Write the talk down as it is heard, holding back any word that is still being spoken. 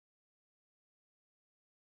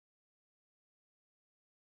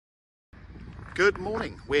Good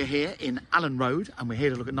morning. We're here in Allen Road and we're here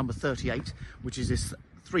to look at number 38, which is this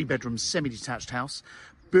 3-bedroom semi-detached house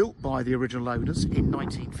built by the original owners in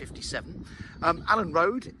 1957. Allen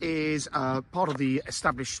Road is part of the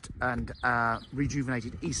established and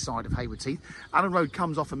rejuvenated east side of Haywards Heath. Allen Road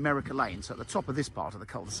comes off America Lane, so at the top of this part of the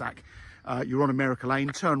cul-de-sac, you're on America Lane.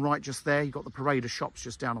 Turn right just there, you've got the parade of shops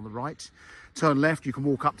just down on the right. Turn left, you can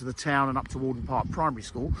walk up to the town and up to Warden Park Primary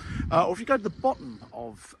School. Or if you go to the bottom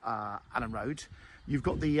of Allen Road, you've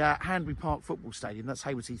got the Hanbury Park Football Stadium, that's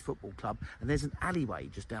Haywards Heath Football Club, and there's an alleyway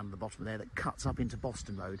just down at the bottom there that cuts up into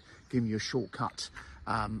Boston Road, giving you a shortcut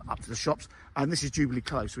up to the shops. And this is Jubilee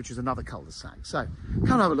Close, which is another cul-de-sac. So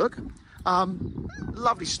come have a look.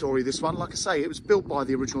 Lovely story, this one. Like I say, it was built by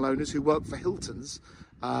the original owners who worked for Hilton's,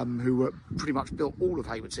 who pretty much built all of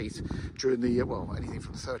Haywards Heath during the, well, anything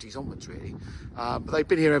from the 30s onwards, really. But they've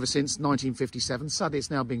been here ever since 1957. Sadly,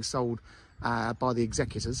 it's now being sold by the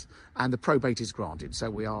executors, and the probate is granted, so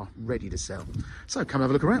we are ready to sell. So come have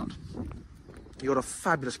a look around. You've got a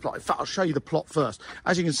fabulous plot. In fact, I'll show you the plot first.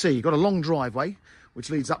 As you can see, you've got a long driveway,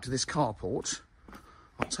 which leads up to this carport.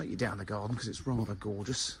 I'll take you down the garden because it's rather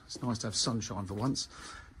gorgeous. It's nice to have sunshine for once.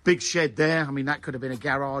 Big shed there. I mean, that could have been a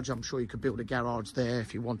garage. I'm sure you could build a garage there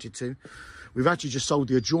if you wanted to. We've actually just sold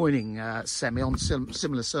the adjoining semi on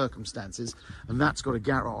similar circumstances, and that's got a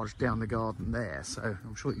garage down the garden there. So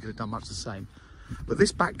I'm sure you could have done much the same. But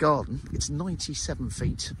this back garden, it's 97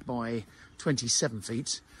 feet by 27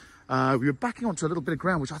 feet. We were backing onto a little bit of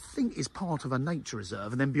ground, which I think is part of a nature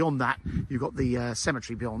reserve. And then beyond that, you've got the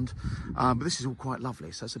cemetery beyond. But this is all quite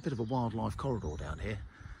lovely. So it's a bit of a wildlife corridor down here.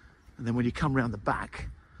 And then when you come round the back,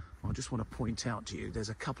 I just want to point out to you, there's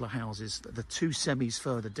a couple of houses, the two semis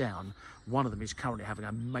further down. One of them is currently having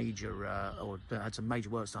a major, or had some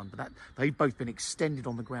major works done, but they've both been extended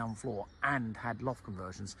on the ground floor and had loft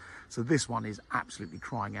conversions. So this one is absolutely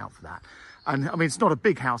crying out for that. And I mean, it's not a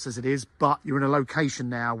big house as it is, but you're in a location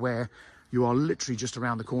now where you are literally just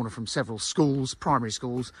around the corner from several schools, primary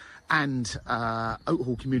schools, and Oak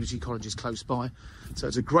Hall Community College is close by. So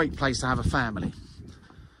it's a great place to have a family.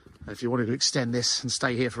 If you wanted to extend this and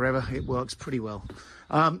stay here forever, it works pretty well.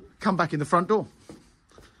 Come back in the front door.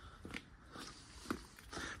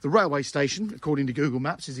 The railway station, according to Google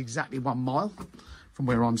Maps, is exactly 1 mile from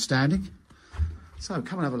where I'm standing. So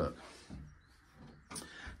come and have a look.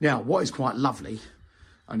 Now, what is quite lovely,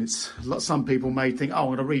 and it's some people may think,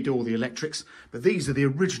 oh, I'm going to redo all the electrics, but these are the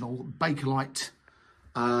original Bakelite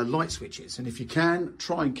light switches, and if you can,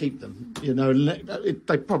 try and keep them. You know,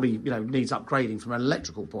 they probably, you know, needs upgrading from an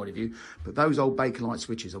electrical point of view, but those old Bakelite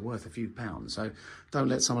switches are worth a few pounds, so don't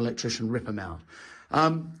let some electrician rip them out.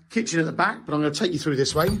 Kitchen at the back, but I'm going to take you through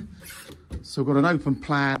this way. So we've got an open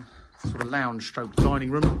plan sort of lounge stroke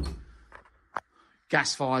dining room,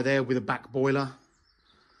 gas fire there with a back boiler,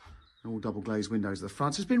 and all double glazed windows at the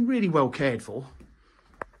front. So it's been really well cared for.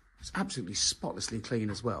 It's absolutely spotlessly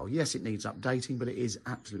clean as well. Yes, it needs updating, but it is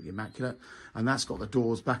absolutely immaculate. And that's got the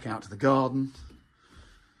doors back out to the garden.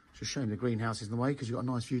 Just showing the greenhouse is in the way because you've got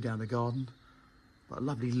a nice view down the garden. Got a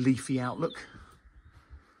lovely leafy outlook.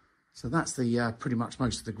 So that's the pretty much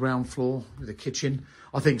most of the ground floor with the kitchen.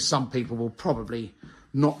 I think some people will probably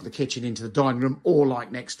knock the kitchen into the dining room or,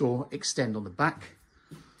 like next door, extend on the back.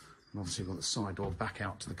 And obviously we've got the side door back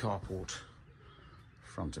out to the carport,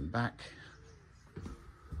 front and back.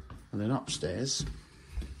 And then upstairs,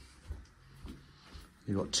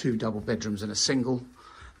 you've got 2 double bedrooms and a single.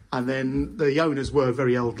 And then the owners were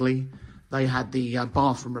very elderly. They had the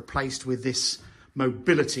bathroom replaced with this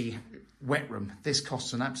mobility wet room. This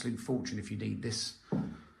costs an absolute fortune if you need this.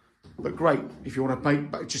 But great, if you want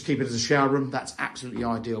to just keep it as a shower room, that's absolutely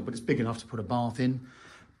ideal. But it's big enough to put a bath in.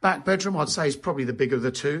 Back bedroom, I'd say, is probably the bigger of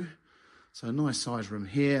the two. So a nice size room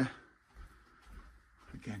here.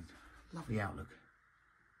 Again, lovely outlook.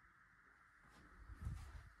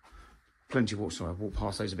 Plenty of, sorry, I walked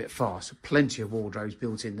past those a bit fast. Plenty of wardrobes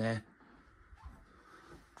built in there.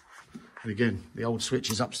 And again, the old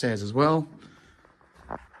switches upstairs as well.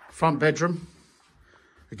 Front bedroom.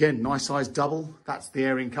 Again, nice size double. That's the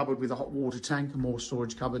airing cupboard with a hot water tank and more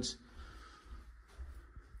storage cupboards.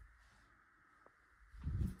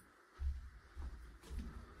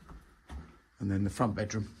 And then the front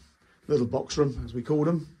bedroom. Little box room, as we call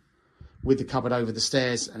them, with the cupboard over the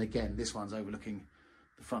stairs. And again, this one's overlooking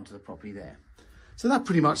the front of the property there. So that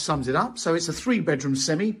pretty much sums it up. So it's a 3-bedroom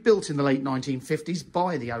semi built in the late 1950s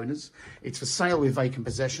by the owners. It's for sale with vacant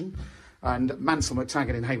possession, and Mansell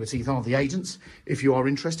McTaggart in Haywards Heath are the agents. If you are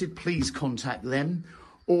interested, please contact them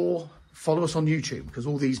or follow us on YouTube, because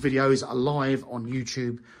all these videos are live on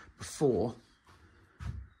YouTube before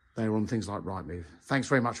they're on things like Rightmove. Thanks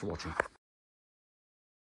very much for watching.